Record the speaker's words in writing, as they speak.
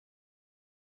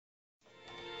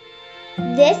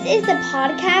This is the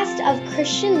podcast of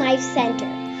Christian Life Center,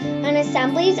 an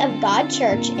Assemblies of God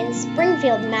church in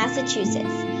Springfield,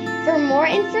 Massachusetts. For more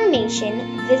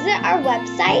information, visit our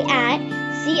website at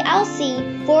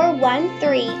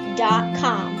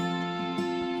clc413.com.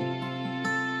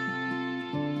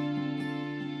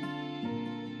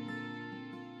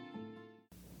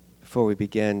 Before we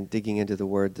begin digging into the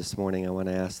Word this morning, I want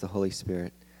to ask the Holy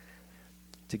Spirit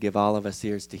to give all of us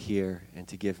ears to hear and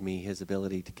to give me His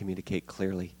ability to communicate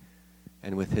clearly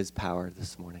and with His power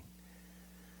this morning.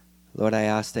 Lord, I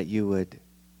ask that you would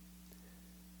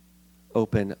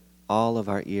open all of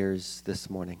our ears this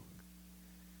morning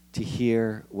to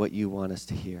hear what you want us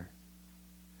to hear.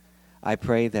 I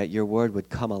pray that your Word would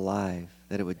come alive,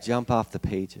 that it would jump off the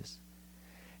pages,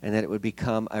 and that it would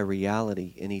become a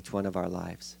reality in each one of our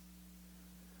lives.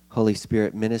 Holy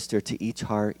Spirit, minister to each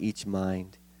heart, each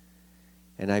mind.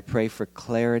 And I pray for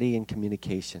clarity in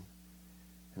communication.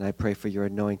 And I pray for your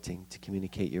anointing to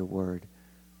communicate your word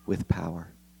with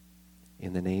power.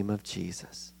 In the name of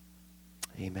Jesus.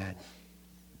 Amen.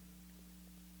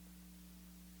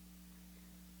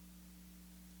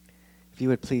 If you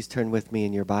would please turn with me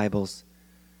in your Bibles.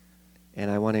 And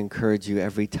I want to encourage you,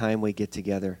 every time we get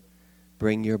together,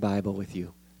 bring your Bible with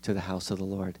you to the house of the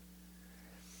Lord.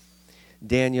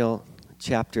 Daniel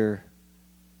chapter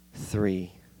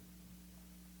 3.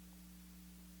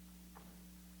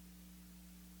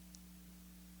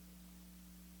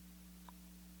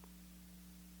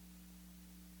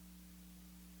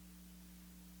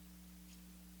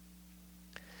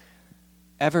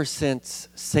 Ever since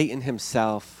Satan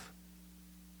himself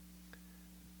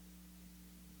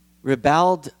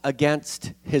rebelled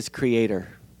against his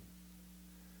Creator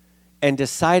and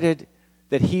decided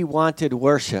that he wanted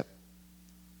worship,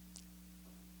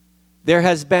 there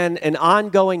has been an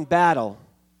ongoing battle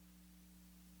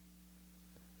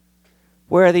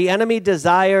where the enemy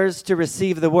desires to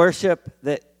receive the worship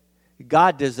that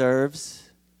God deserves,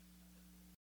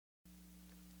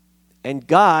 and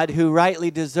God, who rightly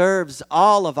deserves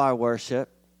all of our worship,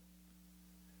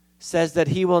 says that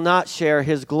he will not share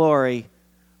his glory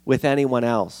with anyone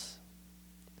else.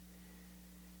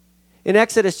 In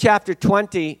Exodus chapter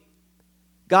 20,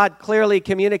 God clearly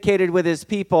communicated with his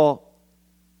people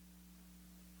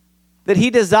that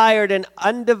he desired an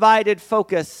undivided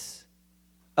focus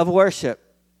of worship.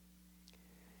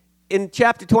 In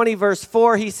chapter 20, verse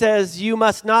 4, he says, "You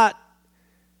must not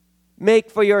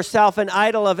make for yourself an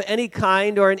idol of any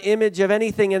kind or an image of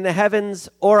anything in the heavens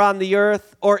or on the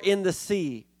earth or in the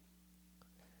sea.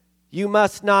 You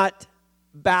must not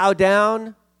bow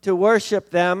down to worship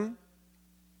them.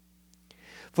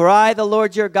 For I, the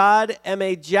Lord your God, am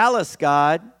a jealous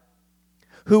God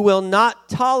who will not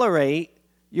tolerate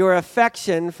your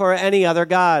affection for any other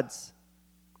gods.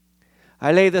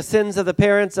 I lay the sins of the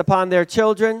parents upon their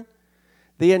children.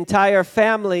 The entire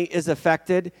family is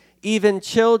affected, even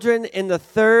children in the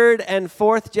third and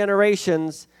fourth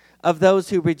generations of those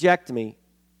who reject me.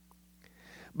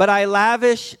 But I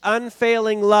lavish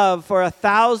unfailing love for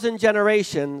 1,000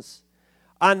 generations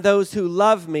on those who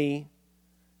love me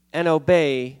and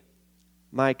obey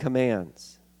my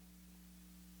commands."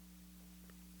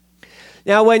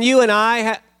 Now, when you and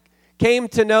I came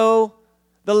to know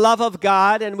the love of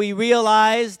God and we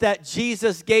realized that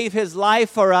Jesus gave his life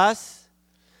for us,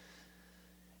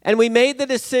 and we made the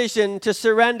decision to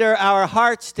surrender our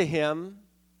hearts to him,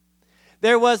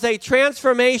 there was a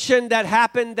transformation that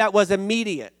happened that was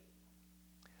immediate.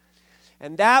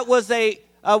 And that was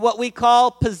what we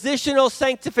call positional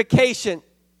sanctification.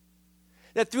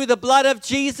 That through the blood of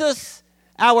Jesus,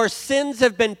 our sins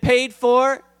have been paid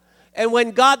for. And when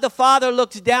God the Father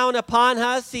looks down upon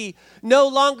us, he no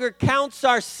longer counts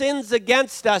our sins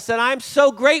against us. And I'm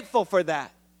so grateful for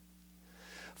that.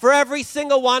 For every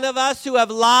single one of us who have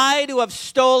lied, who have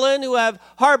stolen, who have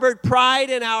harbored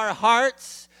pride in our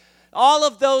hearts, all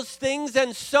of those things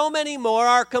and so many more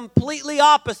are completely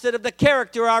opposite of the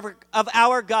character of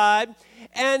our God.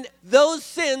 And those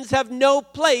sins have no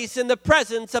place in the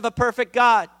presence of a perfect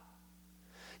God.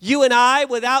 You and I,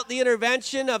 without the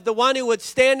intervention of the one who would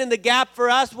stand in the gap for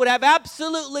us, would have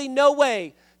absolutely no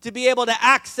way to be able to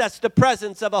access the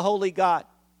presence of a holy God.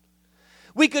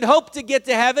 We could hope to get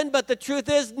to heaven, but the truth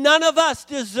is none of us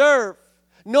deserve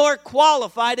nor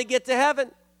qualify to get to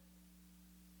heaven.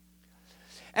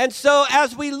 And so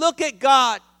as we look at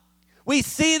God, we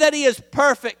see that he is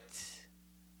perfect,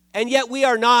 and yet we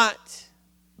are not.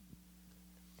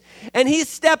 And he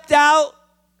stepped out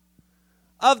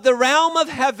of the realm of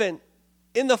heaven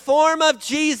in the form of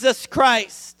Jesus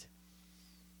Christ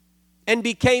and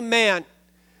became man.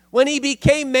 When he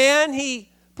became man,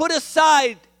 he put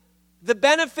aside the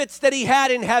benefits that he had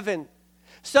in heaven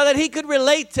so that he could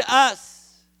relate to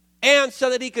us and so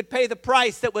that he could pay the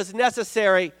price that was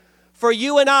necessary for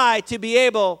you and I to be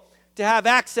able to have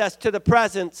access to the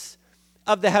presence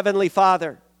of the Heavenly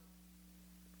Father.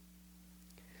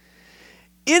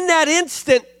 In that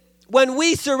instant, when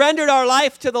we surrendered our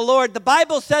life to the Lord, the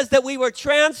Bible says that we were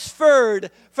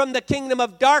transferred from the kingdom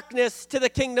of darkness to the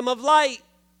kingdom of light.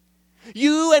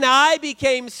 You and I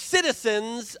became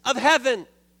citizens of heaven.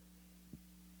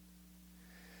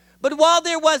 But while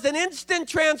there was an instant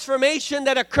transformation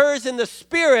that occurs in the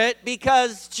spirit,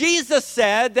 because Jesus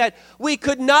said that we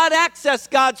could not access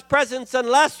God's presence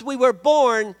unless we were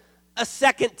born a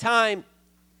second time.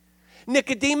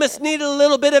 Nicodemus needed a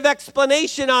little bit of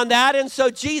explanation on that, and so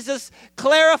Jesus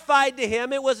clarified to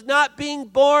him it was not being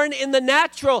born in the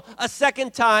natural a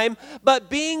second time, but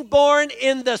being born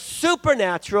in the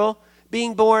supernatural,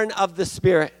 being born of the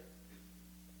Spirit.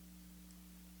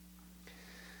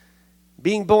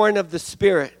 Being born of the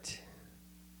Spirit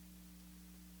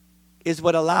is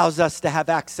what allows us to have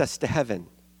access to heaven.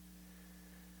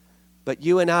 But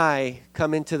you and I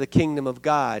come into the kingdom of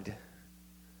God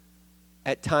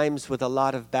at times with a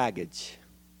lot of baggage.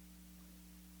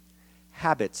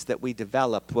 Habits that we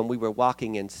developed when we were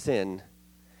walking in sin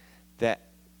that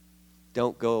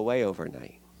don't go away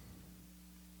overnight.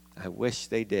 I wish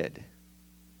they did.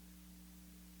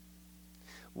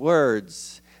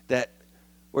 Words that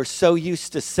we're so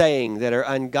used to saying that are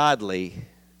ungodly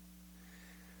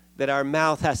that our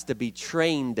mouth has to be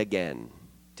trained again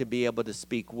to be able to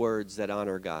speak words that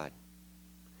honor God.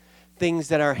 Things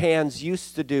that our hands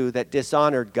used to do that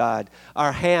dishonored God,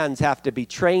 our hands have to be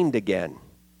trained again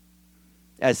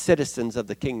as citizens of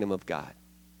the kingdom of God.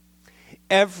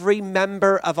 Every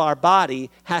member of our body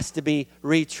has to be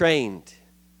retrained.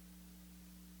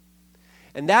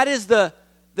 And that is the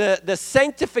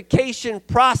sanctification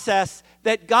process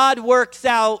that God works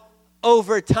out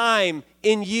over time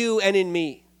in you and in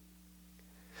me.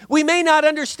 We may not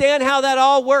understand how that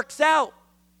all works out.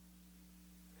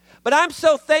 But I'm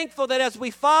so thankful that as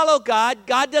we follow God,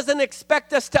 God doesn't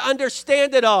expect us to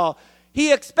understand it all.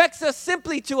 He expects us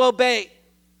simply to obey.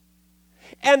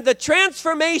 And the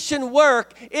transformation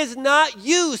work is not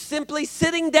you simply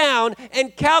sitting down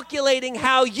and calculating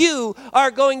how you are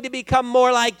going to become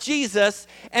more like Jesus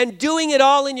and doing it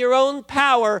all in your own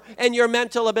power and your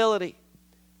mental ability.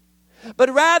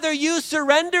 But rather you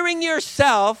surrendering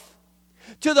yourself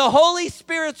to the Holy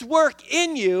Spirit's work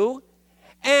in you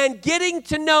and getting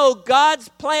to know God's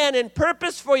plan and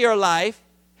purpose for your life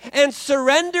and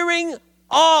surrendering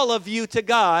all of you to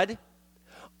God,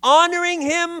 honoring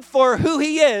Him for who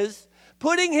He is,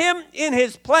 putting Him in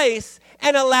His place,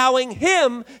 and allowing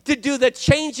Him to do the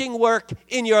changing work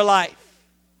in your life.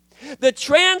 The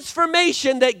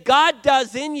transformation that God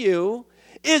does in you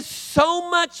is so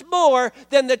much more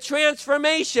than the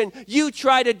transformation you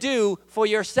try to do for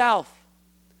yourself.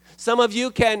 Some of you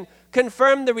can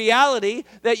confirm the reality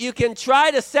that you can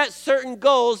try to set certain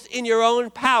goals in your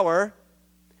own power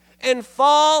and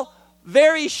fall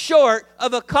very short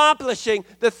of accomplishing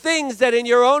the things that in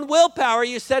your own willpower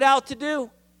you set out to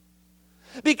do.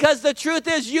 Because the truth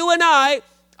is, you and I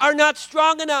are not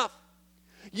strong enough.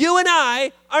 You and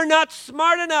I are not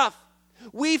smart enough.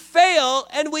 We fail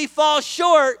and we fall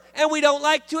short and we don't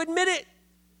like to admit it.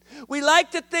 We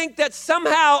like to think that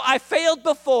somehow I failed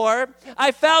before,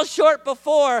 I fell short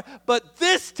before, but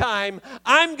this time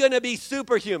I'm going to be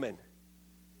superhuman.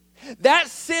 That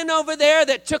sin over there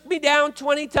that took me down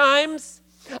 20 times,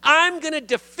 I'm going to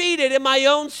defeat it in my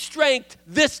own strength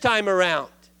this time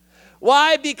around.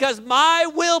 Why? Because my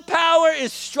willpower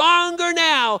is stronger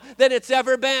now than it's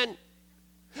ever been.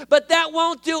 But that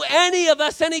won't do any of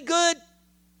us any good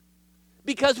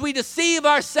because we deceive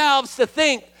ourselves to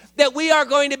think that we are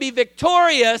going to be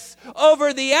victorious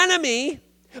over the enemy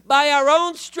by our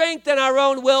own strength and our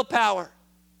own willpower.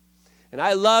 And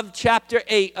I love chapter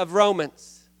 8 of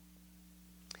Romans.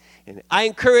 And I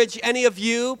encourage any of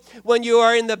you, when you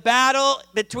are in the battle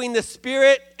between the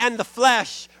spirit and the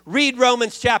flesh, read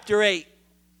Romans chapter 8.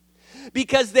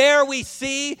 Because there we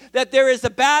see that there is a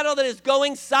battle that is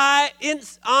going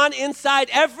on inside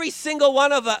every single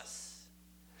one of us.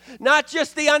 Not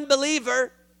just the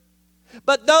unbeliever,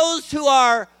 but those who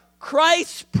are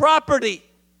Christ's property.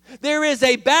 There is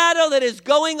a battle that is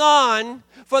going on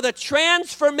for the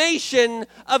transformation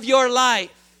of your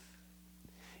life.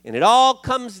 And it all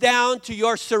comes down to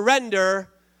your surrender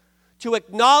to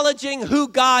acknowledging who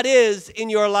God is in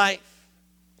your life.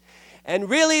 And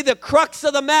really the crux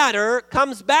of the matter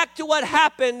comes back to what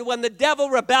happened when the devil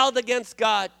rebelled against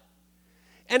God.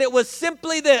 And it was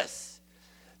simply this: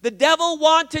 the devil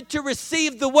wanted to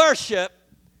receive the worship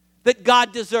that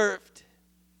God deserved.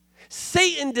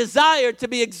 Satan desired to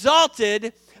be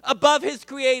exalted above his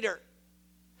creator.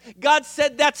 God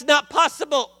said, that's not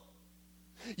possible.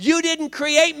 You didn't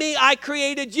create me, I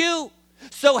created you.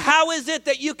 So how is it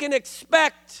that you can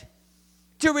expect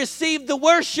to receive the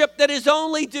worship that is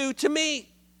only due to me?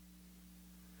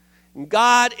 And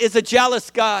God is a jealous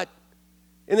God.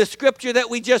 In the scripture that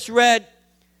we just read, it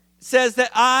says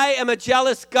that I am a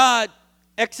jealous God,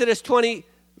 Exodus 20,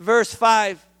 verse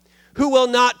 5, who will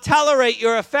not tolerate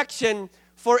your affection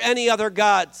for any other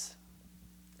gods.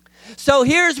 So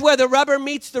here's where the rubber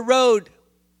meets the road.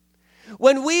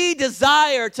 When we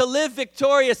desire to live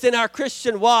victorious in our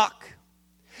Christian walk,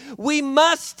 we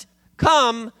must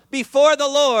come before the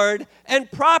Lord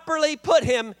and properly put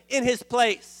him in his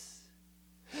place.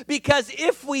 Because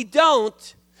if we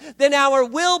don't, then our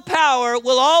willpower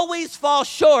will always fall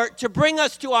short to bring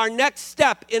us to our next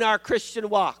step in our Christian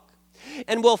walk.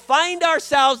 And we'll find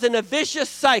ourselves in a vicious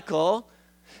cycle,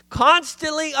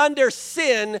 constantly under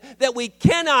sin that we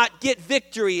cannot get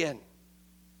victory in.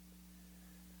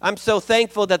 I'm so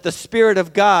thankful that the Spirit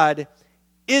of God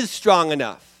is strong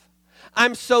enough.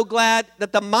 I'm so glad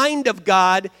that the mind of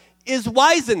God is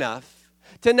wise enough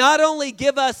to not only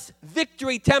give us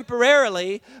victory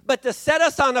temporarily, but to set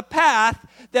us on a path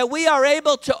that we are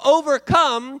able to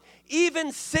overcome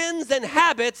even sins and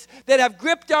habits that have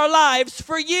gripped our lives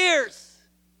for years.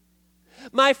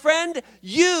 My friend,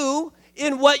 you,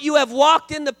 in what you have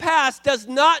walked in the past, does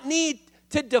not need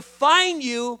to define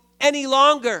you any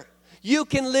longer. You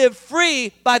can live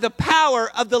free by the power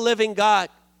of the living God.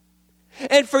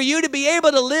 And for you to be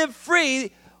able to live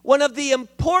free, one of the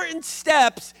important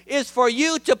steps is for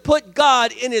you to put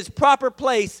God in his proper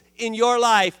place in your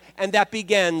life, and that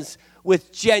begins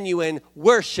with genuine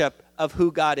worship of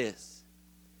who God is.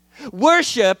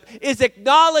 Worship is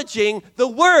acknowledging the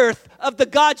worth of the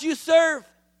God you serve.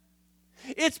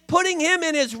 It's putting him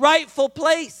in his rightful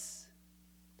place.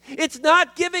 It's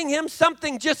not giving him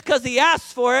something just because he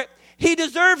asks for it. He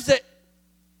deserves it.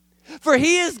 For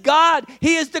he is God.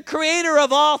 He is the creator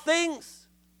of all things.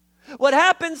 What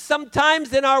happens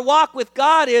sometimes in our walk with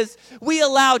God is we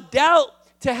allow doubt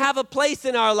to have a place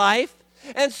in our life.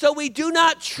 And so we do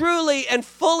not truly and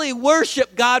fully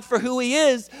worship God for who he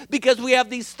is, because we have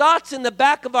these thoughts in the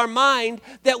back of our mind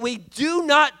that we do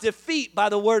not defeat by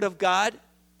the word of God.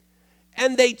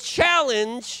 And they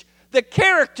challenge the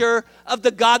character of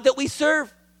the God that we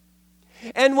serve.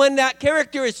 And when that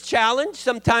character is challenged,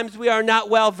 sometimes we are not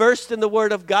well versed in the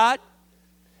word of God.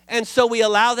 And so we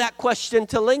allow that question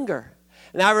to linger.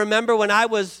 And I remember when I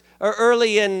was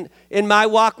early in my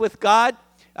walk with God,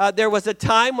 there was a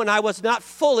time when I was not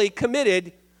fully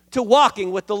committed to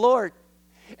walking with the Lord.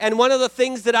 And one of the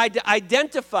things that I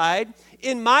identified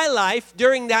in my life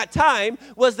during that time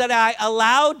was that I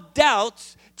allowed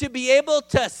doubts to be able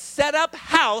to set up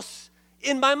house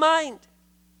in my mind.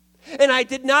 And I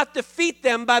did not defeat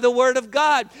them by the word of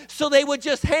God. So they would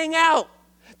just hang out.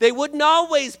 They wouldn't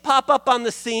always pop up on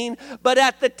the scene, but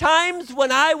at the times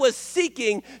when I was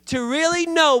seeking to really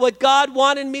know what God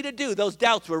wanted me to do, those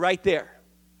doubts were right there.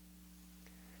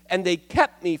 And they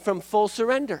kept me from full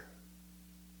surrender.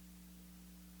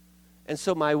 And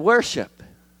so my worship,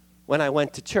 when I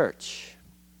went to church,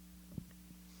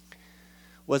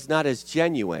 was not as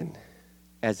genuine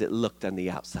as it looked on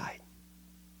the outside.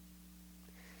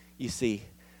 You see,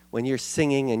 when you're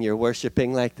singing and you're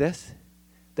worshiping like this,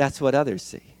 that's what others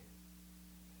see.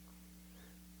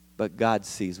 But God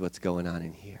sees what's going on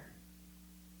in here.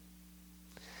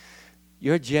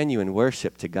 Your genuine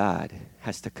worship to God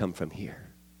has to come from here.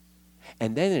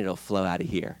 And then it'll flow out of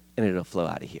here, and it'll flow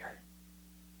out of here.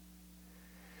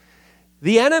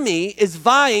 The enemy is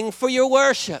vying for your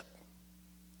worship.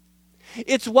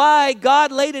 It's why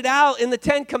God laid it out in the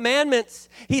 10 Commandments.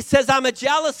 He says, I'm a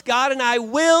jealous God, and I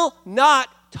will not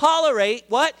tolerate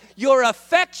what? Your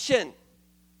affection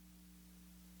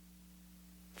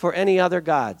for any other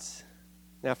gods.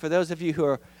 Now, for those of you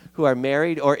who are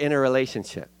married or in a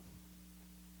relationship,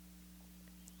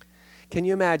 can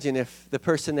you imagine if the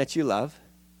person that you love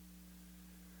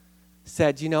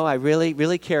said, you know, I really,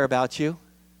 really care about you,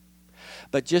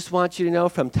 but just want you to know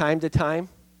from time to time,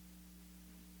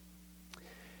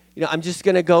 you know, I'm just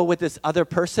going to go with this other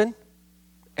person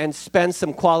and spend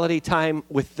some quality time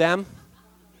with them.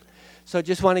 So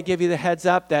just want to give you the heads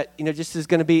up that, you know, this is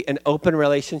going to be an open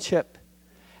relationship.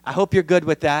 I hope you're good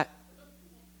with that.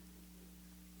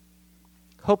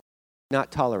 Hope you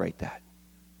not tolerate that.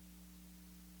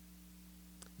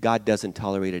 God doesn't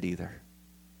tolerate it either.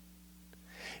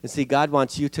 And see, God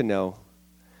wants you to know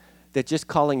that just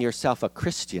calling yourself a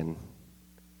Christian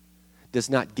does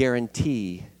not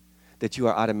guarantee that you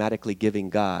are automatically giving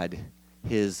God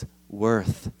his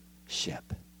worth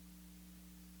ship.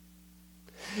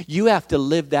 You have to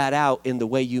live that out in the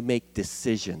way you make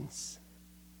decisions.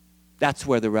 That's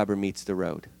where the rubber meets the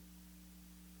road.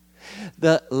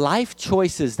 The life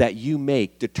choices that you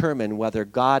make determine whether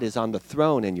God is on the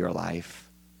throne in your life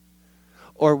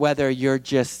or whether you're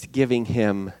just giving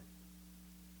him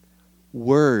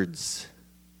words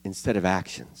instead of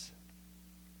actions.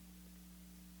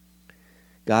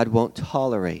 God won't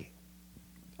tolerate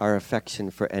our affection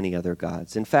for any other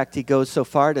gods. In fact, he goes so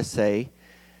far to say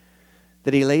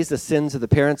that he lays the sins of the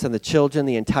parents on the children.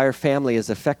 The entire family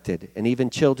is affected, and even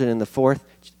children in the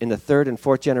third and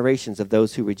fourth generations of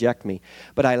those who reject me.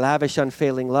 But I lavish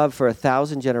unfailing love for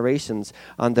 1,000 generations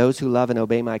on those who love and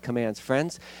obey my commands.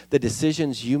 Friends, the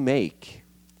decisions you make,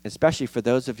 especially for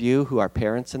those of you who are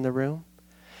parents in the room,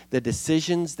 the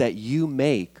decisions that you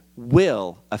make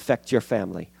will affect your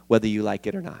family, whether you like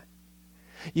it or not.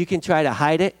 You can try to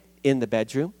hide it in the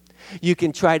bedroom. You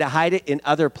can try to hide it in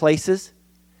other places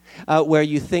where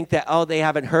you think that, oh, they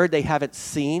haven't heard, they haven't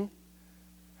seen.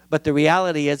 But the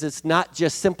reality is it's not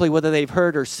just simply whether they've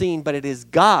heard or seen, but it is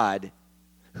God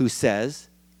who says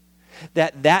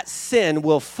that sin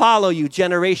will follow you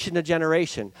generation to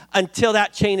generation until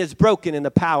that chain is broken in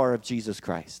the power of Jesus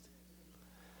Christ.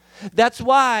 That's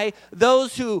why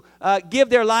those who give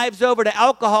their lives over to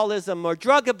alcoholism or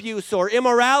drug abuse or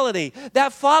immorality,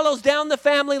 that follows down the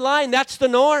family line. That's the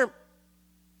norm.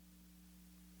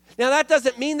 Now, that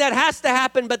doesn't mean that has to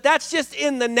happen, but that's just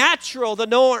in the natural, the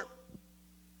norm.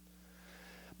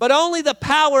 But only the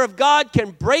power of God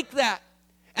can break that.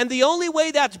 And the only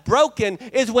way that's broken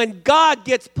is when God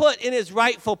gets put in his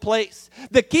rightful place.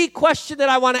 The key question that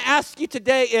I want to ask you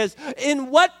today is, in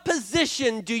what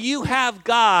position do you have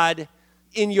God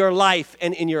in your life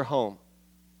and in your home?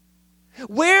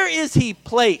 Where is he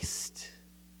placed?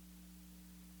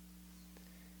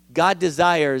 God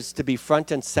desires to be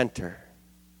front and center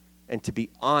and to be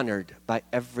honored by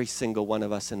every single one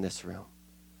of us in this room.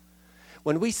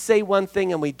 When we say one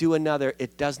thing and we do another,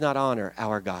 it does not honor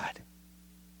our God.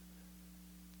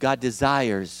 God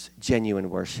desires genuine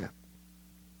worship.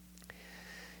 I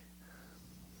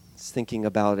was thinking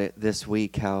about it this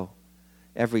week, how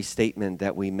every statement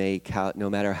that we make, how no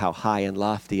matter how high and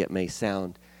lofty it may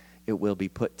sound, it will be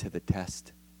put to the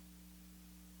test.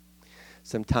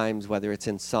 Sometimes, whether it's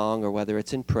in song or whether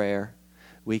it's in prayer,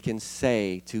 we can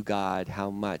say to God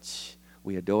how much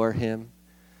we adore him,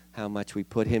 how much we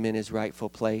put him in his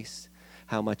rightful place,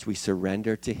 how much we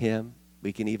surrender to him.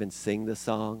 We can even sing the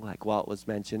song like Walt was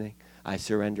mentioning, I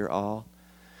surrender all.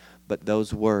 But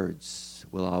those words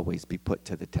will always be put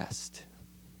to the test.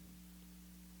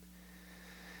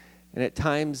 And at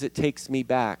times it takes me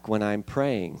back when I'm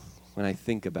praying, when I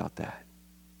think about that.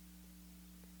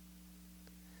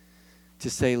 To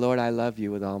say, Lord, I love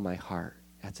you with all my heart.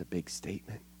 That's a big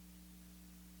statement.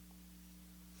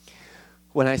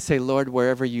 When I say, Lord,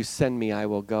 wherever you send me, I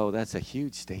will go, that's a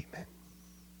huge statement.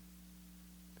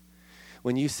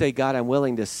 When you say, God, I'm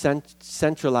willing to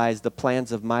centralize the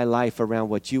plans of my life around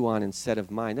what you want instead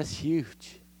of mine, that's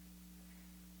huge.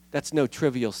 That's no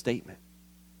trivial statement.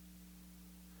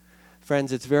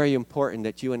 Friends, it's very important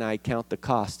that you and I count the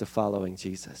cost of following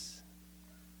Jesus.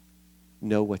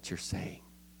 Know what you're saying.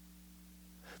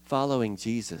 Following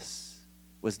Jesus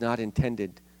was not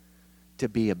intended to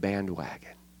be a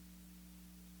bandwagon.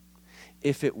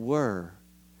 If it were,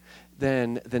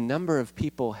 then the number of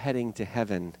people heading to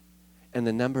heaven and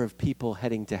the number of people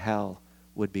heading to hell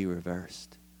would be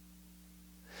reversed.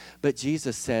 But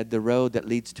Jesus said the road that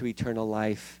leads to eternal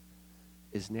life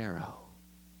is narrow,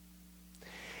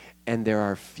 and there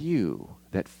are few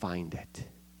that find it.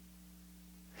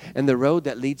 And the road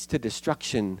that leads to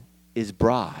destruction is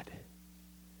broad.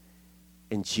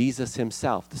 And Jesus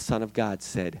himself, the Son of God,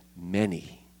 said,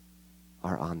 many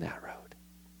are on that road.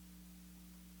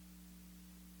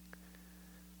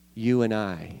 You and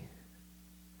I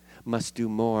must do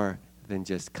more than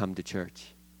just come to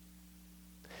church.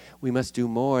 We must do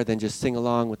more than just sing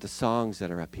along with the songs that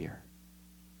are up here,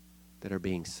 that are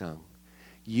being sung.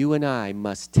 You and I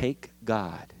must take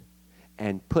God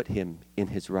and put him in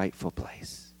his rightful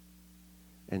place.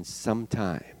 And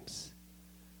sometimes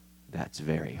that's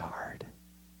very hard.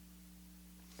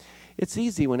 It's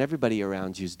easy when everybody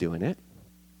around you's doing it.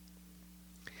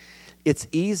 It's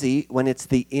easy when it's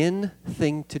the in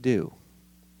thing to do.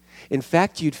 In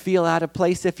fact, you'd feel out of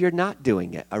place if you're not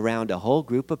doing it around a whole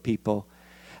group of people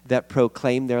that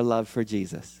proclaim their love for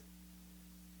Jesus.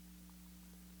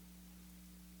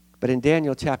 But in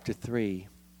Daniel chapter 3,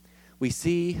 we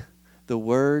see the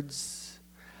words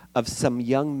of some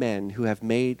young men who have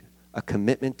made a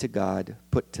commitment to God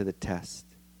put to the test.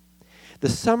 The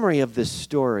summary of this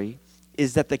story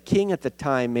is that the king at the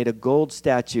time made a gold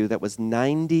statue that was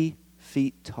 90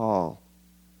 feet tall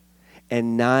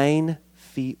and 9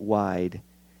 feet wide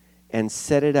and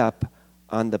set it up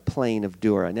on the plain of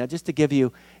Dura. Now, just to give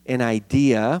you an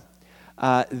idea,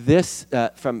 this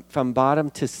from bottom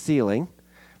to ceiling,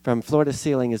 from floor to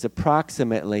ceiling, is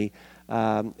approximately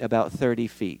about 30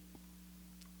 feet.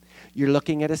 You're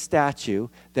looking at a statue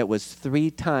that was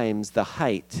 3 times the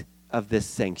height of this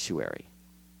sanctuary.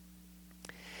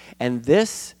 And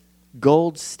this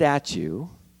gold statue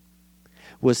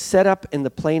was set up in the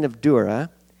plain of Dura,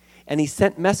 and he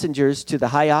sent messengers to the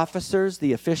high officers,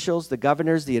 the officials, the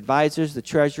governors, the advisors, the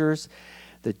treasurers,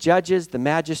 the judges, the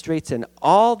magistrates, and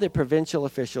all the provincial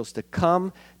officials to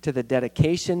come to the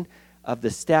dedication of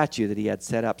the statue that he had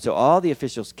set up. So all the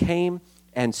officials came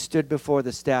and stood before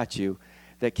the statue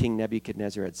that King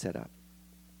Nebuchadnezzar had set up.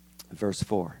 Verse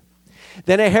 4.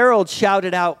 Then a herald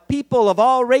shouted out, "People of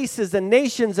all races and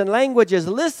nations and languages,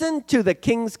 listen to the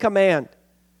king's command.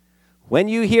 When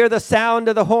you hear the sound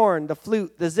of the horn, the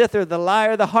flute, the zither, the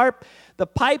lyre, the harp, the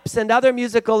pipes, and other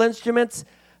musical instruments,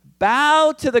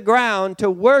 bow to the ground to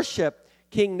worship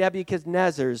King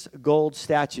Nebuchadnezzar's gold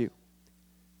statue.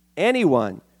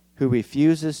 Anyone who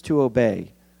refuses to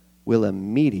obey will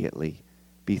immediately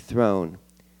be thrown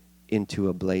into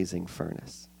a blazing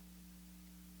furnace."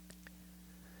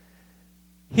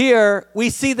 Here we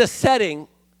see the setting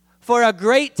for a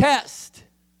great test.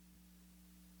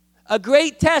 A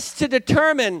great test to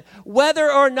determine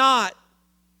whether or not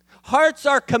hearts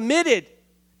are committed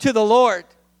to the Lord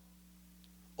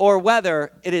or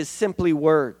whether it is simply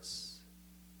words.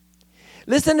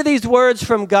 Listen to these words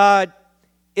from God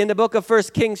in the book of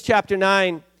 1 Kings chapter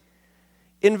 9.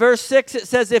 In verse 6 it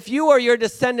says, "If you or your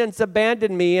descendants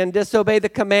abandon me and disobey the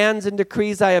commands and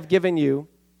decrees I have given you,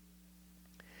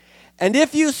 and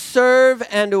if you serve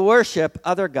and worship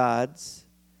other gods,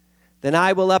 then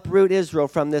I will uproot Israel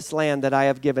from this land that I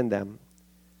have given them.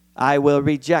 I will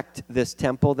reject this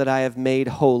temple that I have made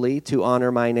holy to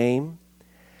honor my name.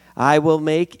 I will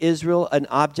make Israel an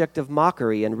object of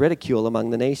mockery and ridicule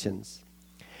among the nations.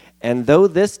 And though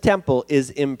this temple is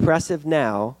impressive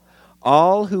now,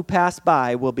 all who pass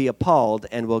by will be appalled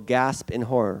and will gasp in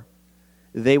horror.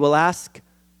 They will ask,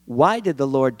 'Why did the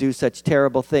Lord do such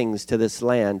terrible things to this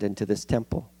land and to this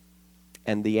temple?'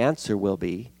 And the answer will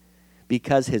be,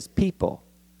 because his people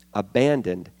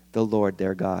abandoned the Lord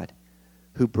their God,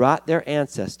 who brought their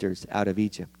ancestors out of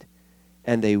Egypt,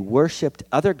 and they worshipped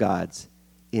other gods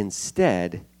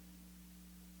instead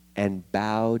and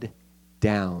bowed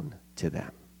down to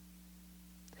them.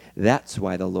 That's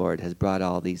why the Lord has brought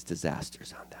all these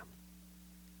disasters on them."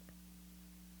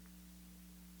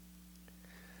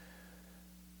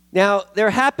 Now,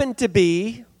 there happened to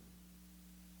be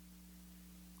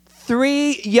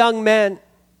 3 young men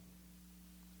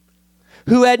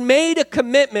who had made a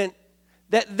commitment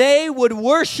that they would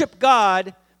worship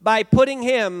God by putting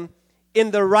him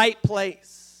in the right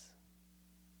place.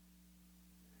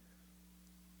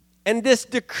 And this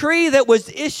decree that was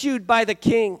issued by the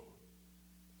king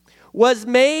was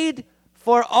made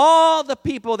for all the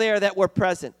people there that were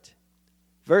present.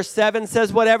 Verse 7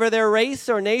 says, whatever their race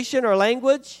or nation or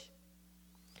language.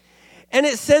 And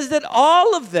it says that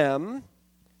all of them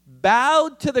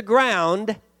bowed to the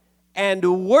ground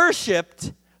and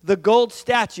worshiped the gold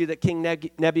statue that King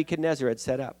Nebuchadnezzar had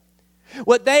set up.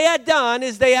 What they had done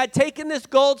is they had taken this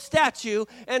gold statue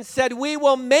and said, we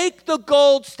will make the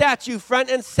gold statue front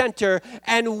and center,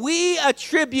 and we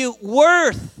attribute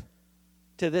worth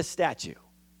to this statue.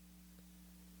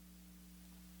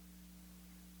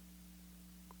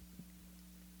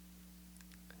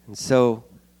 And so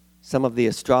some of the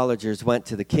astrologers went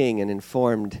to the king and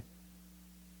informed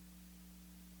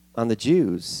on the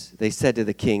Jews. They said to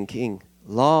the king, "King,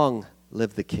 long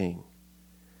live the king.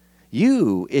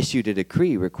 You issued a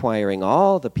decree requiring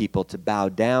all the people to bow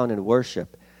down and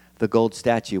worship the gold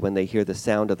statue when they hear the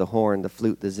sound of the horn, the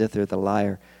flute, the zither, the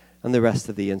lyre, and the rest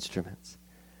of the instruments.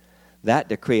 That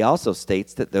decree also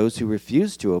states that those who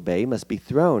refuse to obey must be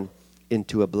thrown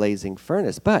into a blazing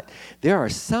furnace. But there are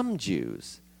some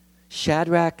Jews,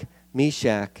 Shadrach,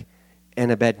 Meshach,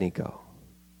 and Abednego,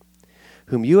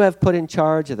 whom you have put in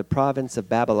charge of the province of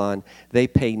Babylon. They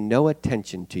pay no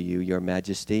attention to you, your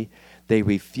majesty. They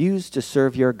refuse to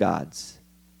serve your gods,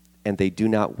 and they do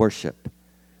not worship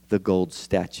the gold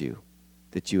statue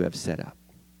that you have set up."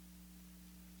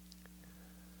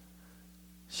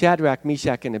 Shadrach,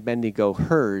 Meshach, and Abednego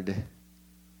heard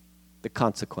the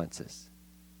consequences.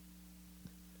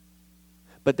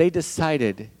 But they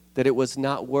decided that it was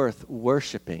not worth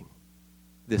worshiping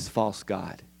this false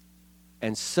god.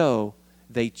 And so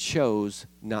they chose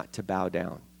not to bow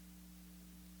down.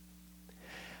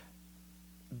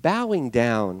 Bowing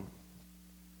down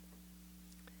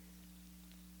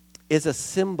is a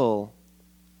symbol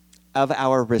of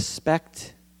our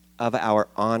respect, of our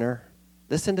honor.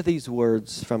 Listen to these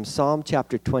words from Psalm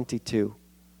chapter 22.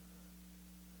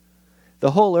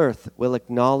 The whole earth will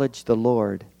acknowledge the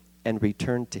Lord and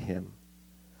return to him.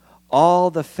 All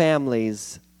the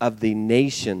families of the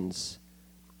nations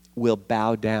will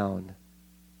bow down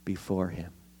before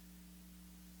him.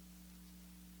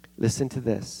 Listen to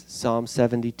this, Psalm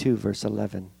 72, verse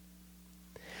 11.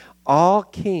 All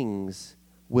kings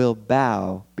will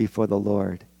bow before the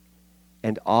Lord,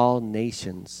 and all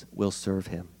nations will serve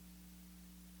him.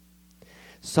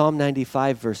 Psalm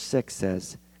 95, verse 6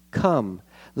 says, Come,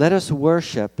 let us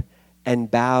worship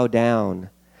and bow down.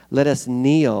 Let us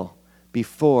kneel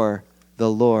before the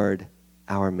Lord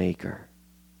our Maker.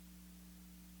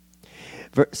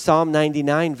 Psalm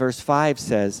 99, verse 5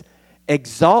 says,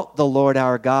 Exalt the Lord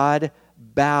our God,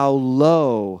 bow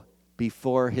low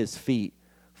before his feet,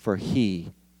 for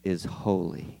he is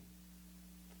holy.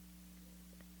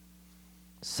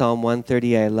 Psalm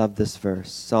 138, I love this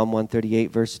verse. Psalm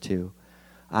 138, verse 2.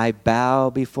 I bow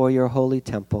before your holy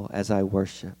temple as I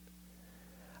worship.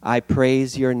 I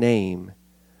praise your name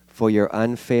for your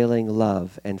unfailing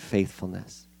love and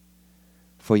faithfulness,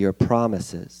 for your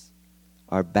promises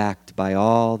are backed by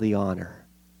all the honor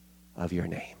of your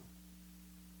name.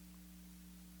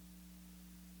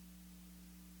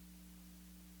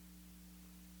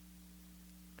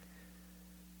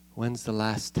 When's the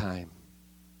last time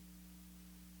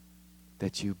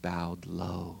that you bowed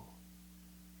low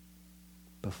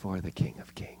before the King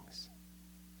of Kings?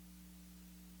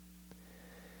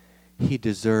 He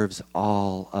deserves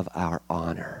all of our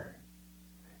honor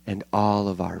and all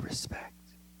of our respect.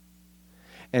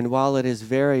 And while it is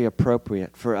very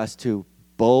appropriate for us to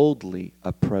boldly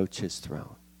approach his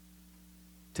throne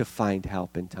to find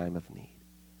help in time of need,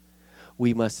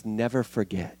 we must never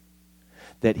forget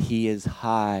that he is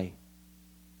high,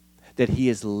 that he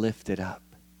is lifted up,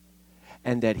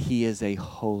 and that he is a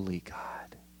holy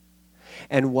God.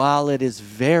 And while it is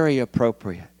very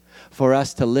appropriate for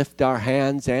us to lift our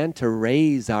hands and to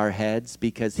raise our heads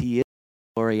because he is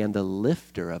the glory and the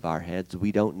lifter of our heads,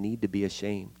 we don't need to be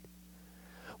ashamed.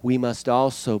 We must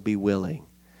also be willing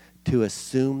to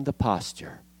assume the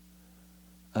posture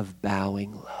of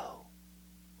bowing low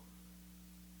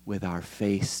with our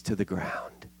face to the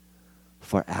ground,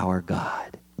 for our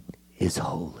God is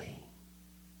holy.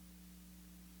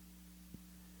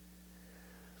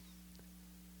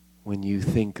 When you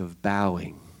think of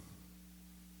bowing,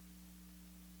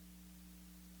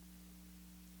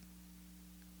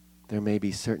 there may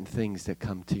be certain things that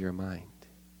come to your mind.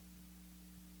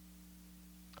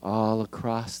 All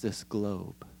across this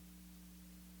globe,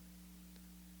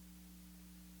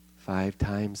 5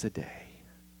 times a day,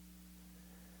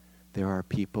 there are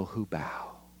people who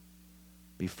bow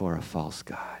before a false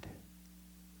god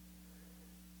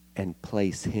and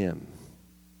place him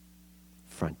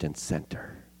front and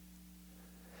center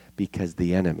because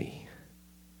the enemy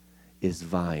is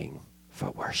vying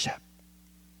for worship.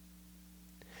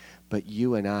 But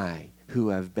you and I, who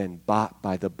have been bought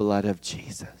by the blood of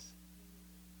Jesus,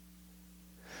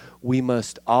 we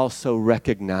must also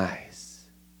recognize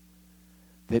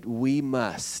that we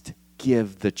must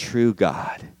give the true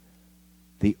God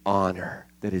the honor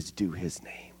that is due his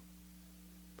name.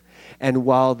 And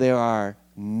while there are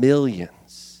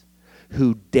millions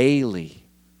who daily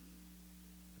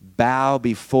bow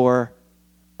before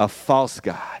a false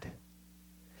god,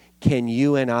 can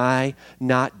you and I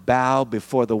not bow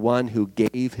before the one who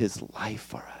gave his life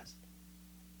for us?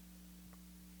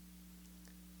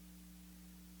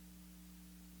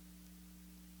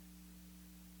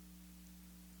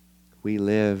 We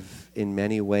live in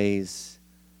many ways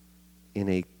in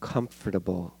a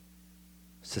comfortable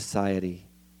society.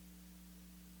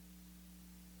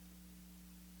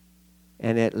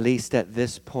 And at least at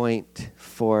this point,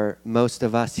 for most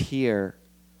of us here,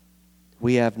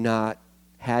 we have not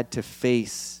had to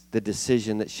face the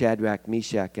decision that Shadrach,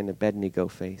 Meshach, and Abednego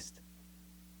faced.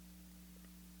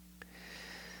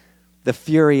 The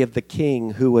fury of the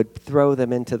king who would throw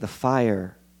them into the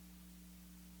fire.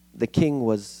 The king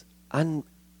was,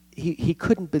 he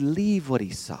couldn't believe what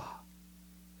he saw.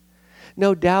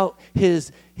 No doubt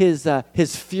his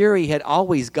fury had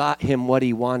always got him what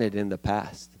he wanted in the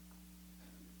past.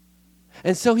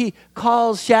 And so he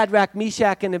calls Shadrach,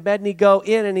 Meshach, and Abednego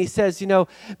in and he says,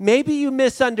 maybe you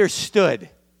misunderstood.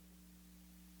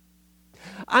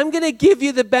 I'm going to give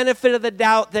you the benefit of the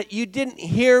doubt that you didn't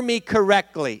hear me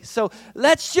correctly. So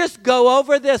let's just go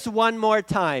over this one more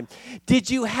time. Did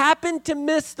you happen to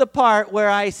miss the part where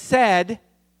I said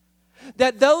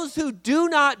that those who do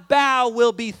not bow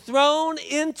will be thrown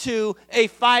into a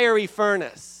fiery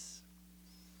furnace.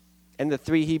 And the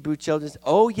 3 Hebrew children said,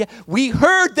 oh yeah, we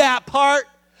heard that part.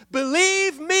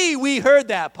 Believe me, we heard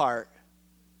that part.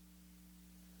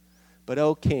 But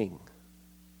O king,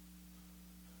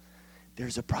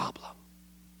 there's a problem.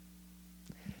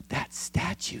 That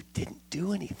statue didn't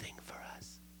do anything for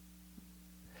us.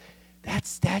 That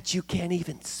statue can't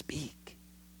even speak.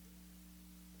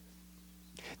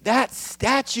 That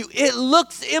statue, it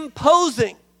looks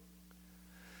imposing.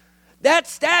 That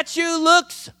statue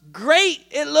looks great.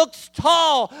 It looks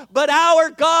tall. But our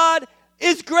God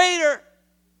is greater.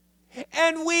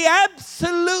 And we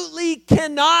absolutely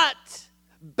cannot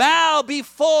bow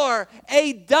before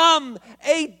a dumb,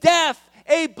 a deaf,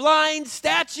 a blind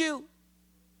statue.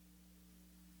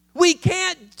 We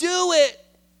can't do it.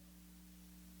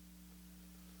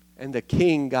 And the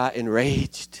king got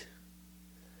enraged.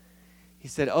 He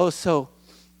said, oh, so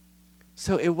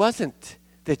it wasn't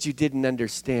that you didn't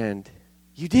understand.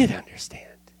 You did understand.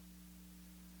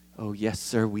 Oh, yes,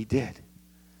 sir, we did.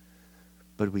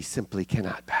 But we simply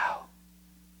cannot bow.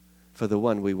 For the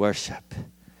one we worship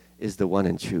is the one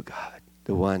and true God.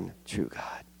 The one true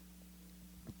God.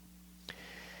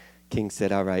 King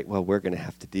said, all right, well, we're going to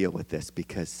have to deal with this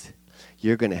because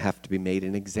you're going to have to be made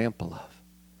an example of.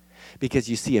 Because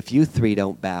you see, if you 3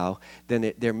 don't bow,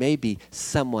 then there may be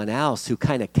someone else who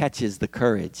kind of catches the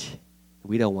courage.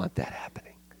 We don't want that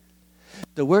happening.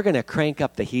 So we're going to crank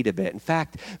up the heat a bit. In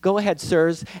fact, go ahead,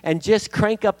 sirs, and just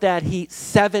crank up that heat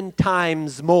 7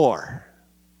 times more.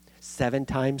 7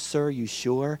 times, sir, you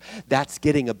sure? That's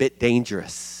getting a bit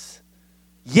dangerous.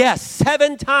 Yes,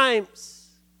 7 times.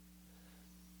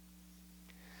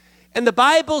 And the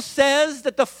Bible says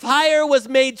that the fire was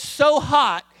made so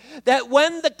hot that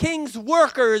when the king's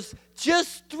workers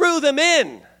just threw them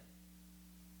in,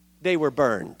 they were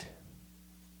burned.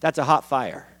 That's a hot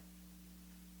fire.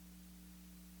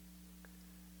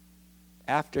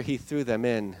 After he threw them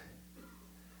in,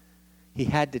 he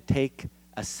had to take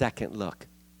a second look.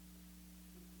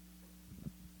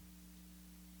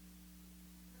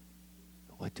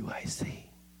 What do I see?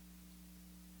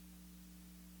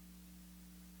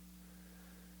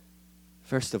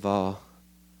 First of all,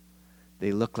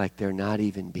 they look like they're not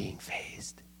even being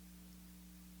fazed.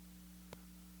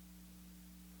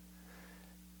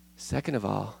 Second of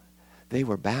all, they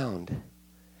were bound,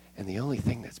 and the only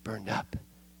thing that's burned up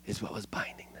is what was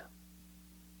binding them.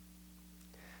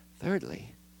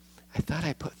 Thirdly, I thought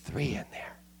I put 3 in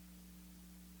there.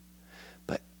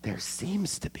 But there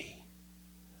seems to be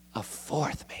a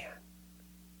 4th man.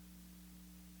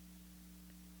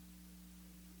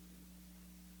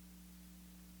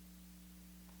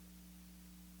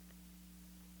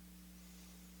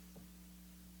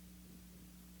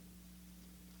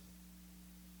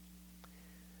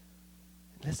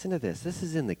 Listen to this. This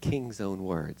is in the king's own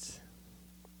words.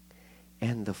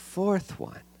 And the 4th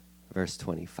one, verse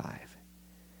 25,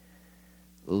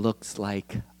 looks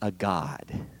like a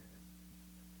god.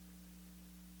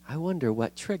 I wonder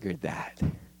what triggered that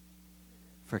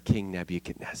for King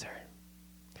Nebuchadnezzar.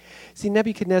 See,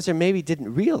 Nebuchadnezzar maybe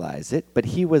didn't realize it, but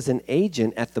he was an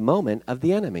agent at the moment of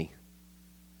the enemy.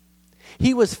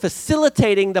 He was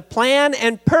facilitating the plan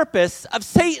and purpose of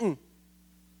Satan.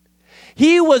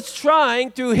 He was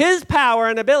trying, through his power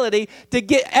and ability, to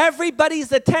get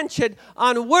everybody's attention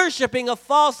on worshiping a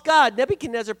false god.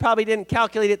 Nebuchadnezzar probably didn't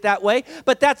calculate it that way,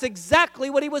 but that's exactly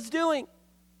what he was doing.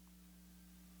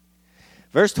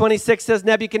 Verse 26 says,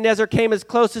 Nebuchadnezzar came as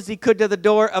close as he could to the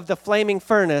door of the flaming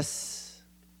furnace.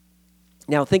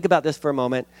 Now, think about this for a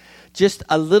moment. Just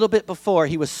a little bit before,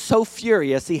 he was so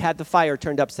furious, he had the fire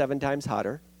turned up 7 times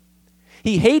hotter.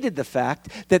 He hated the fact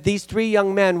that these 3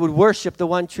 young men would worship the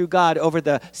one true God over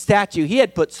the statue he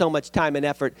had put so much time and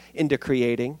effort into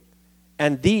creating.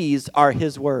 And these are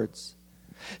his words.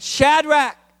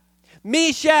 Shadrach,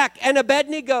 Meshach, and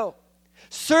Abednego,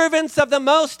 servants of the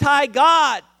Most High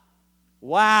God.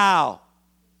 Wow.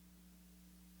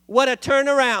 What a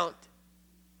turnaround.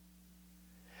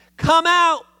 Come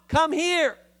out. Come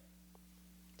here.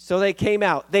 So they came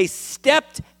out. They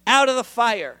stepped out of the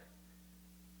fire.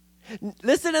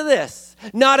 Listen to this.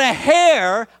 Not a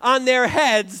hair on their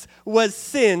heads was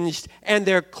singed, and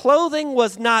their clothing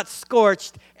was not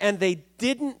scorched, and they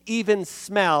didn't even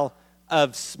smell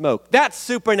of smoke. That's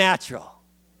supernatural.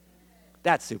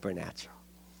 That's supernatural.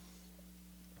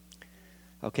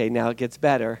 Okay, now it gets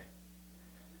better.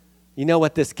 You know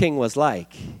what this king was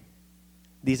like?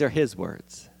 These are his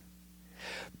words.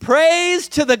 Praise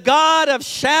to the God of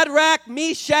Shadrach,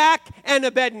 Meshach, and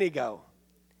Abednego.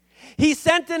 He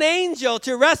sent an angel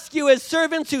to rescue his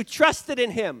servants who trusted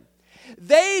in him.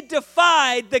 They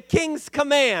defied the king's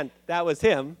command. That was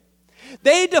him.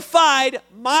 They defied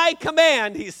my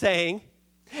command, he's saying,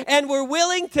 and were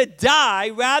willing to die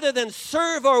rather than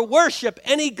serve or worship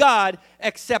any god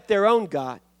except their own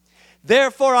God.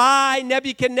 Therefore I,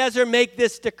 Nebuchadnezzar, make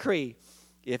this decree.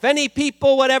 If any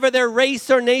people, whatever their race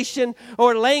or nation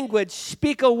or language,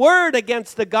 speak a word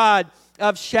against the God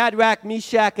of Shadrach,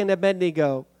 Meshach, and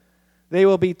Abednego, they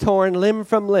will be torn limb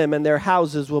from limb, and their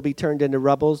houses will be turned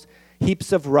into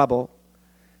heaps of rubble.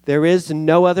 There is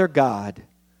no other God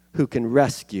who can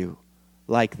rescue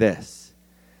like this.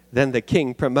 Then the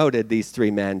king promoted these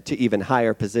three men to even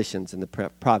higher positions in the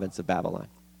province of Babylon.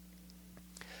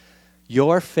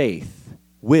 Your faith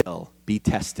will be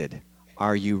tested.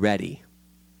 Are you ready?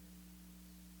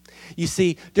 You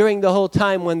see, during the whole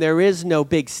time when there is no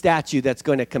big statue that's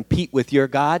going to compete with your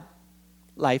God,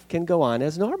 life can go on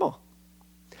as normal.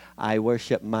 I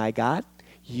worship my God.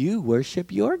 You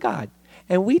worship your God.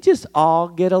 And we just all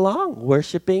get along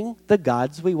worshiping the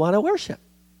gods we want to worship.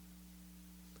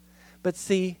 But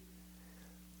see,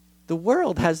 the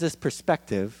world has this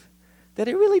perspective that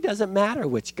it really doesn't matter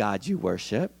which God you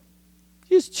worship.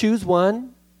 You just choose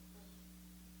one.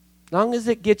 As long as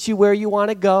it gets you where you want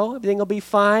to go, everything will be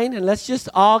fine, and let's just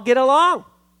all get along.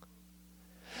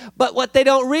 But what they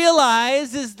don't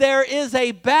realize is there is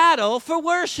a battle for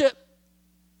worship.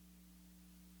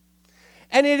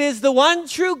 And it is the one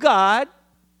true God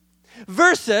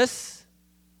versus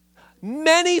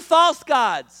many false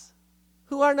gods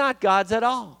who are not gods at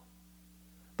all.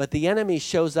 But the enemy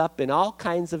shows up in all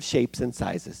kinds of shapes and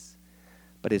sizes.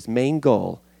 But his main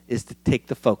goal is to take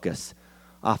the focus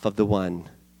off of the one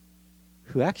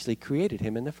who actually created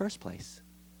him in the first place.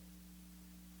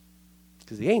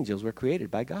 Because the angels were created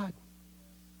by God.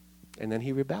 And then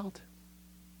he rebelled.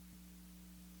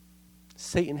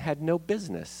 Satan had no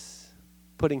business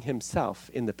putting himself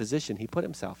in the position he put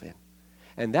himself in.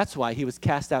 And that's why he was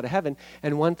cast out of heaven,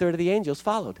 and 1/3 of the angels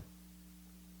followed.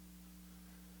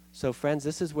 So friends,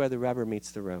 this is where the rubber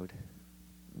meets the road.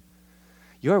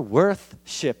 Your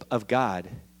worship of God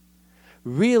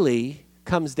really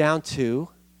comes down to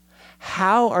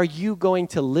how are you going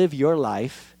to live your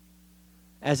life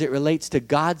as it relates to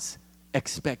God's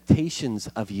expectations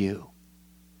of you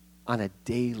on a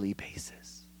daily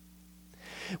basis.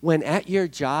 When at your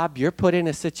job you're put in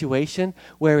a situation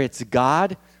where it's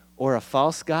God or a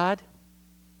false god,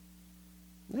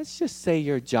 let's just say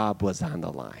your job was on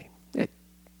the line.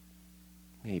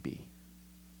 Maybe.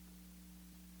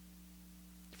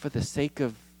 For the sake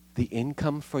of the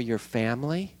income for your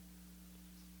family,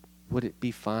 would it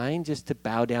be fine just to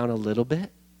bow down a little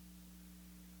bit?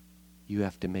 You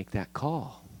have to make that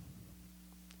call.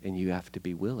 And you have to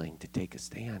be willing to take a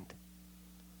stand.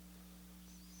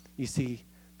 You see,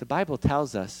 the Bible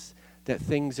tells us that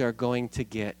things are going to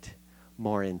get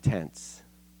more intense.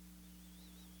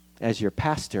 As your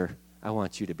pastor, I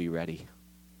want you to be ready.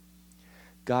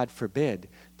 God forbid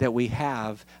that we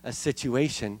have a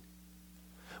situation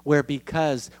where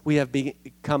because we have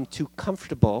become too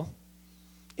comfortable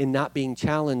in not being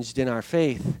challenged in our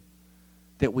faith,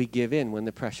 that we give in when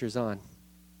the pressure's on.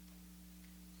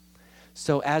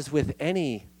 So as with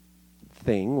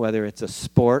anything, whether it's a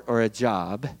sport or a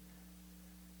job,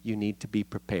 you need to be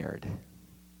prepared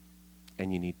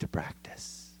and you need to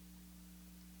practice.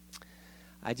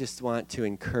 I just want to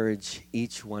encourage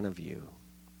each one of you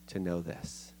to know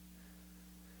this.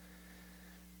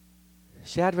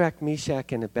 Shadrach,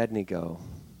 Meshach, and Abednego,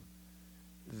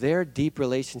 their deep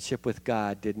relationship with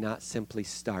God did not simply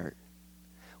start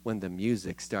when the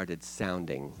music started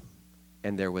sounding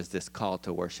and there was this call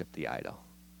to worship the idol.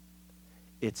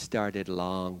 It started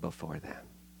long before then.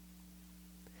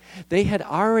 They had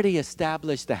already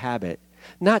established the habit,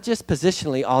 not just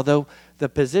positionally, although the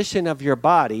position of your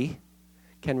body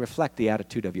can reflect the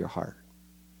attitude of your heart.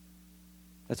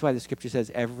 That's why the scripture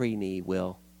says every knee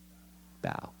will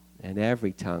bow and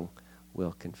every tongue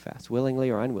will confess. Willingly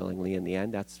or unwillingly, in the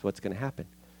end, that's what's going to happen.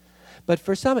 But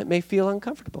for some, it may feel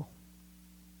uncomfortable.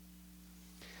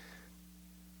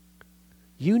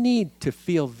 You need to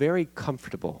feel very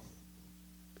comfortable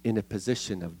in a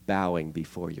position of bowing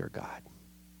before your God,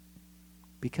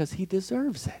 because he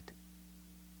deserves it.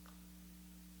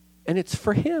 And it's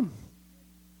for him.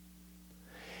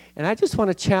 And I just want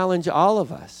to challenge all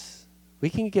of us. We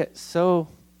can get so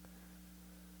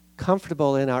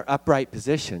comfortable in our upright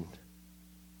position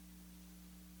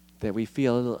that we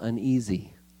feel a little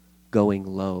uneasy going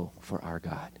low for our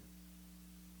God.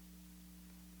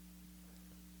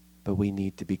 But we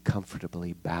need to be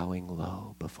comfortably bowing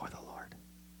low before the Lord,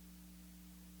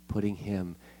 putting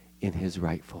him in his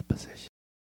rightful position.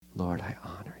 Lord, I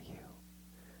honor you.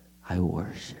 I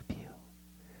worship you.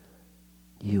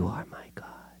 You are my God.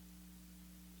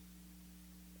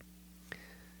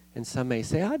 And some may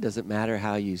say, it doesn't matter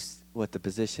what the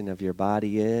position of your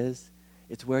body is.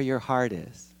 It's where your heart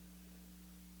is.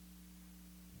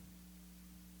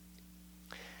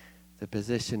 The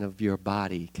position of your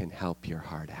body can help your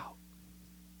heart out.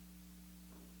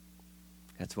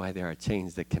 That's why there are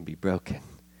chains that can be broken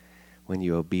when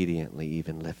you obediently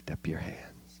even lift up your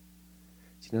hands.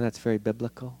 Do you know that's very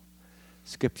biblical?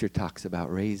 Scripture talks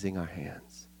about raising our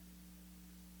hands.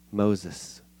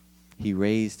 Moses, he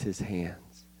raised his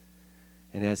hands.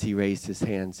 And as he raised his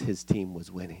hands, his team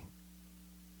was winning.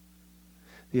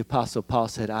 The Apostle Paul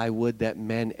said, I would that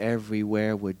men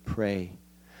everywhere would pray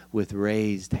with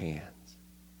raised hands,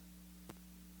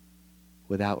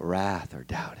 without wrath or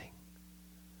doubting.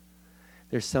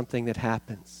 There's something that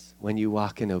happens when you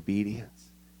walk in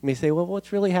obedience. You may say, well,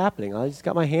 what's really happening? I just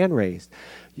got my hand raised.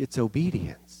 It's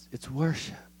obedience. It's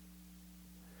worship.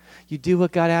 You do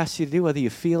what God asks you to do, whether you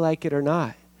feel like it or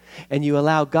not. And you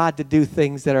allow God to do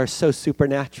things that are so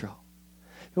supernatural.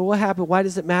 Well, what happened? Why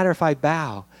does it matter if I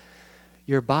bow?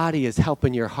 Your body is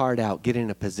helping your heart out get in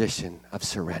a position of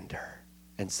surrender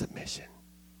and submission.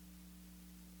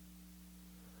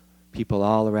 People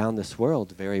all around this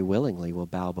world very willingly will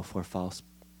bow before false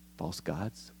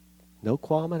gods. No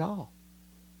qualm at all.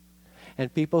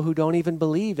 And people who don't even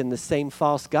believe in the same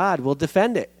false god will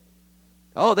defend it.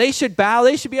 Oh, they should bow.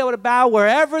 They should be able to bow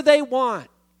wherever they want.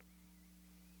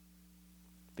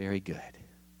 Very good.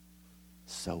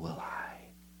 So will I.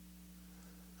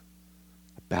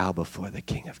 Bow before the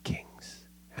King of Kings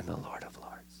and the Lord of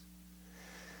Lords.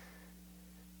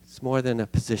 It's more than a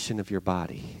position of your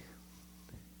body.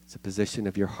 It's a position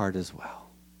of your heart as well.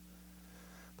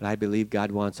 But I believe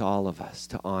God wants all of us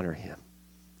to honor him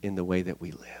in the way that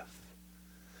we live.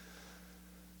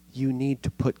 You need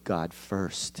to put God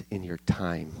first in your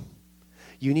time.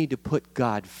 You need to put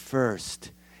God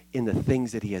first in the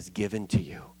things that he has given to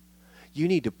you. You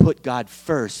need to put God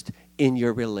first in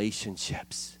your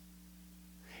relationships.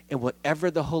 And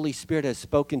whatever the Holy Spirit has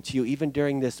spoken to you, even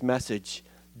during this message,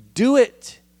 do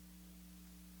it.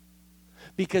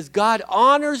 Because God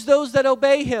honors those that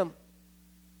obey him.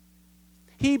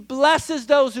 He blesses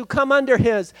those who come under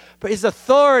his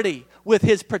authority with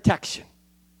his protection.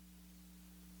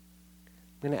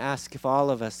 I'm going to ask if all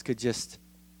of us could just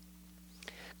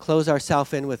close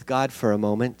ourselves in with God for a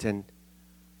moment and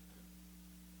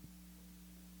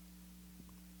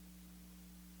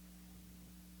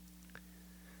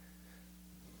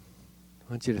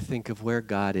I want you to think of where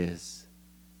God is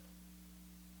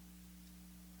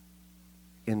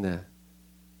in the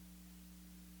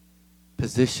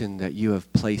position that you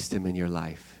have placed him in your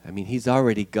life. I mean, he's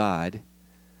already God,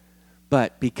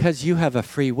 but because you have a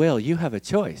free will, you have a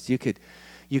choice. You could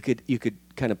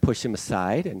kind of push him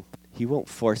aside, and he won't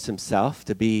force himself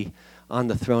to be on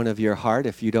the throne of your heart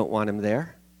if you don't want him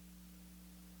there.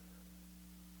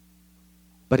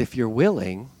 But if you're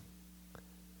willing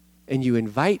and you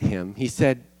invite him, he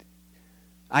said,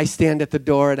 I stand at the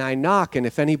door and I knock, and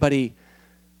if anybody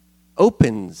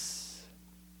opens,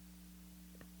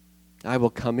 I will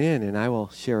come in and I will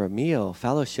share a meal,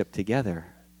 fellowship together.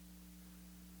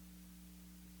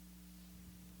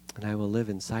 And I will live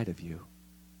inside of you.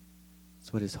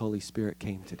 That's what his Holy Spirit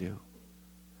came to do.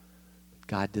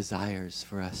 God desires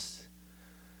for us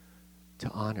to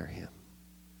honor him.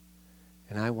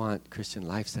 And I want Christian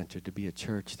Life Center to be a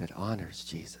church that honors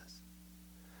Jesus.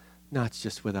 Not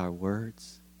just with our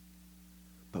words,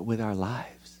 but with our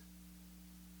lives.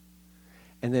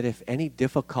 And that if any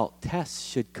difficult tests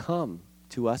should come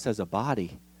to us as a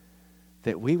body,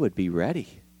 that we would be ready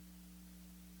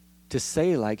to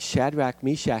say like Shadrach,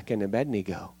 Meshach, and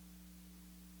Abednego,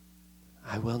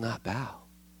 I will not bow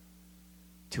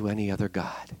to any other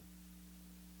God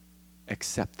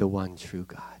except the one true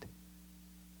God.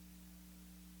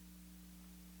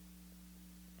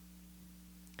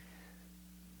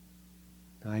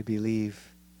 I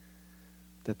believe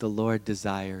that the Lord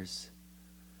desires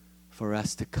for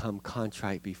us to come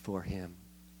contrite before him.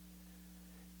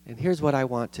 And here's what I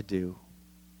want to do.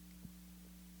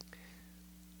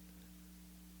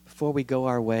 Before we go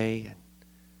our way and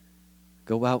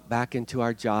go out back into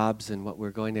our jobs and what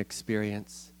we're going to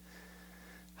experience,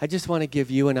 I just want to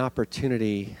give you an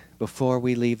opportunity before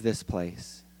we leave this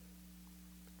place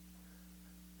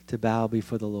to bow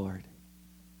before the Lord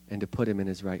and to put him in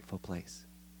his rightful place.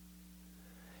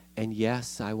 And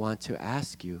yes, I want to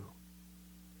ask you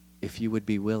if you would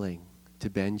be willing to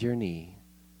bend your knee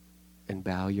and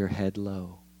bow your head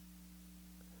low.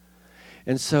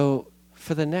 And so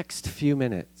for the next few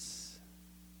minutes,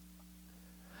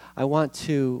 I want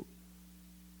to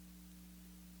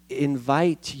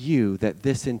invite you that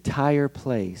this entire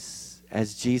place,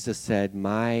 as Jesus said,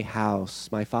 my house,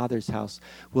 my Father's house,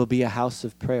 will be a house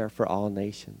of prayer for all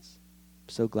nations. I'm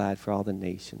so glad for all the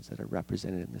nations that are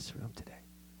represented in this room today.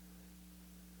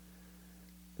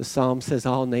 The psalm says,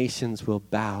 all nations will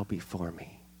bow before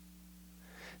me.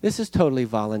 This is totally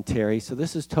voluntary, so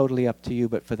this is totally up to you,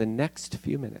 but for the next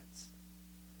few minutes,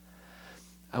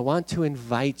 I want to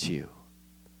invite you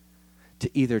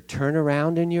to either turn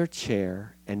around in your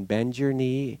chair and bend your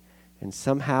knee and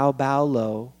somehow bow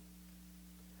low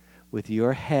with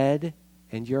your head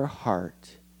and your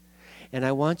heart. And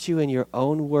I want you in your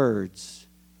own words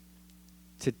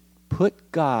to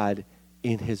put God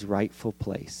in his rightful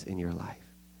place in your life.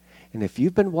 And if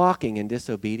you've been walking in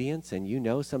disobedience and you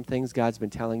know some things God's been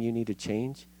telling you need to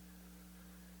change,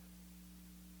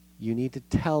 you need to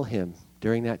tell him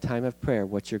during that time of prayer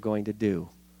what you're going to do.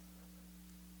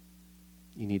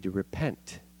 You need to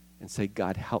repent and say,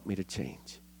 God, help me to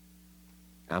change.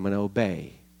 I'm going to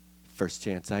obey first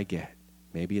chance I get.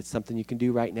 Maybe it's something you can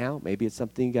do right now. Maybe it's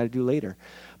something you got to do later.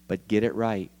 But get it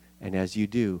right. And as you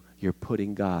do, you're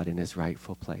putting God in his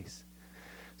rightful place.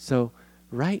 So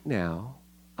right now,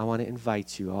 I want to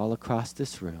invite you all across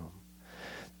this room.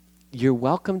 You're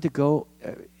welcome to go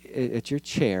at your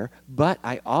chair, but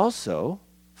I also,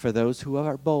 for those who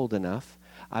are bold enough,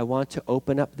 I want to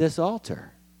open up this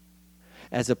altar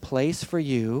as a place for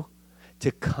you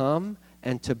to come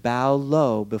and to bow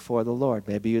low before the Lord.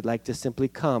 Maybe you'd like to simply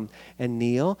come and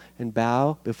kneel and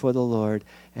bow before the Lord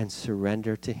and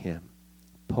surrender to him.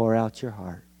 Pour out your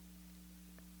heart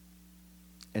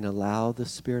and allow the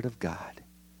Spirit of God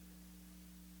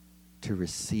to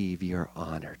receive your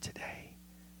honor today.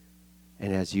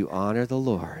 And as you honor the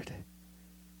Lord,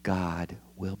 God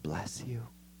will bless you.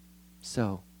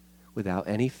 So, without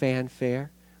any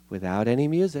fanfare, without any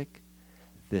music,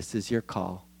 this is your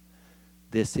call.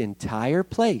 This entire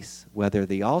place, whether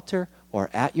the altar or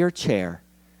at your chair,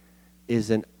 is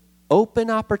an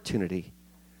open opportunity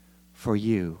for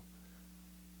you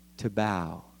to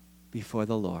bow before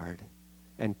the Lord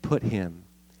and put him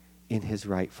in his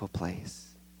rightful place.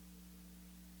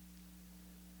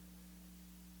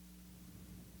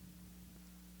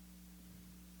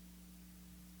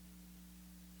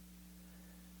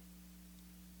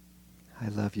 I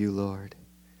love you, Lord,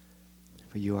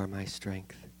 for you are my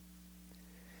strength.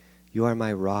 You are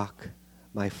my rock,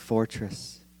 my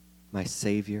fortress, my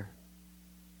Savior.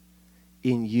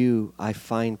 In you I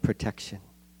find protection.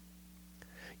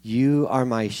 You are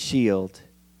my shield,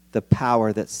 the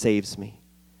power that saves me,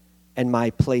 and my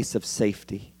place of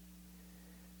safety.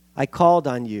 I called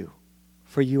on you,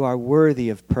 for you are worthy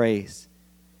of praise,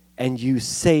 and you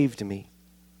saved me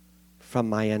from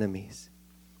my enemies.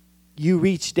 You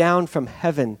reached down from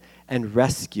heaven and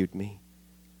rescued me.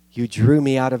 You drew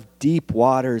me out of deep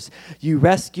waters. You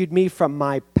rescued me from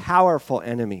my powerful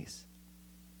enemies.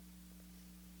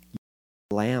 You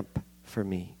are a lamp for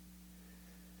me.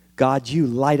 God, you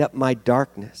light up my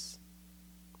darkness.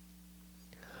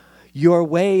 Your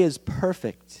way is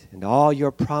perfect, and all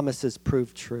your promises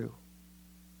prove true.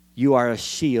 You are a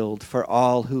shield for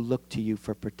all who look to you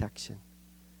for protection.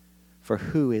 For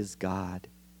who is God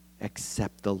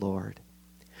except the Lord?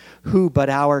 Who but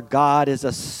our God is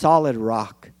a solid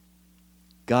rock?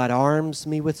 God arms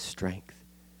me with strength,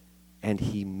 and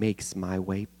he makes my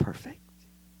way perfect.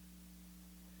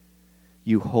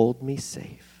 You hold me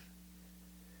safe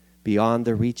beyond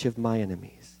the reach of my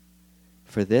enemies.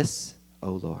 For this,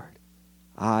 O Lord,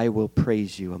 I will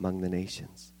praise you among the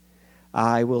nations.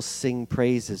 I will sing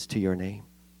praises to your name.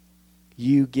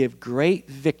 You give great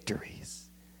victories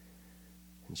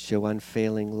and show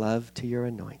unfailing love to your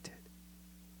anointed.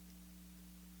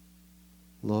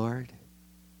 Lord,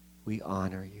 we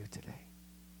honor you today.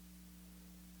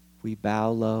 We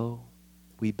bow low,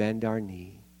 we bend our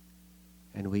knee,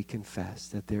 and we confess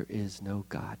that there is no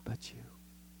God but you.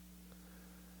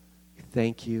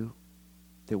 Thank you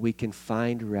that we can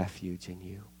find refuge in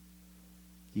you.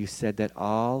 You said that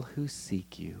all who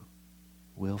seek you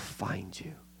will find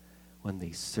you when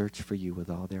they search for you with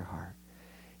all their heart.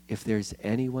 If there's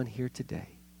anyone here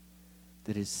today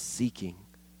that is seeking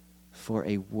for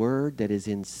a word that is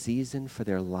in season for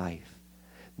their life,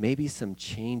 maybe some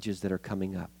changes that are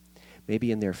coming up,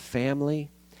 maybe in their family,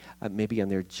 maybe on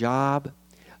their job,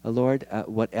 Lord,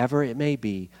 whatever it may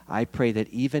be, I pray that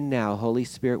even now, Holy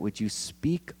Spirit, would you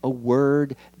speak a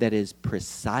word that is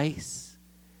precise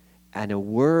and a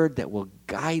word that will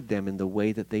guide them in the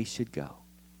way that they should go.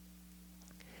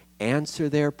 Answer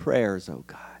their prayers, oh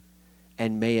God,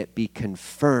 and may it be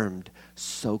confirmed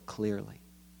so clearly.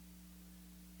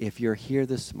 If you're here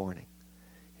this morning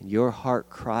and your heart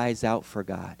cries out for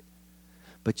God,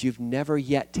 but you've never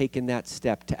yet taken that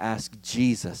step to ask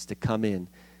Jesus to come in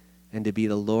and to be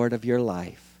the Lord of your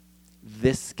life,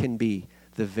 this can be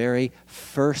the very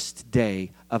first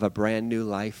day of a brand new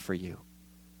life for you.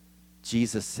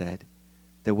 Jesus said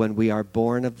that when we are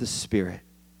born of the Spirit,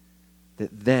 that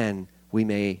then we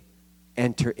may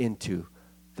enter into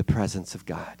the presence of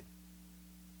God.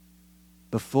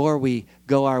 Before we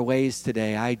go our ways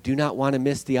today, I do not want to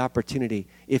miss the opportunity.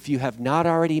 If you have not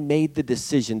already made the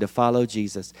decision to follow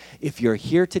Jesus, if you're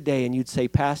here today and you'd say,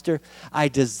 Pastor, I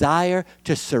desire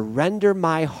to surrender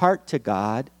my heart to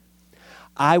God.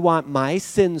 I want my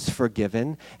sins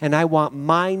forgiven, and I want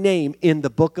my name in the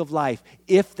book of life.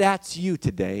 If that's you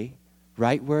today,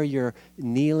 right where you're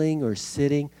kneeling or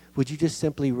sitting, would you just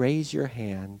simply raise your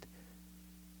hand?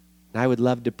 And I would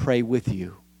love to pray with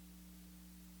you.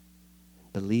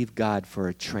 Believe God for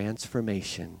a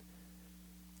transformation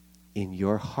in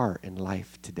your heart and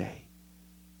life today.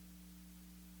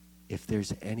 If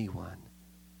there's anyone,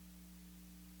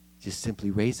 just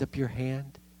simply raise up your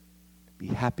hand. Be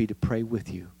happy to pray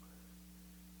with you.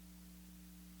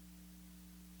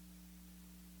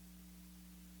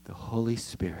 The Holy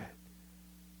Spirit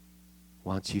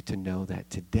wants you to know that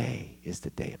today is the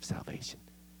day of salvation.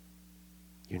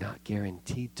 You're not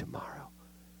guaranteed tomorrow.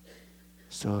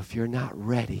 So if you're not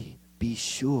ready, be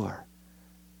sure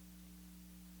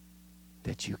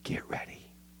that you get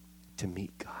ready to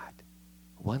meet God.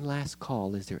 One last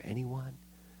call. Is there anyone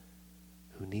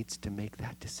who needs to make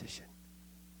that decision?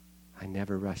 I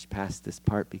never rush past this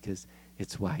part because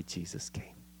it's why Jesus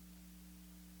came.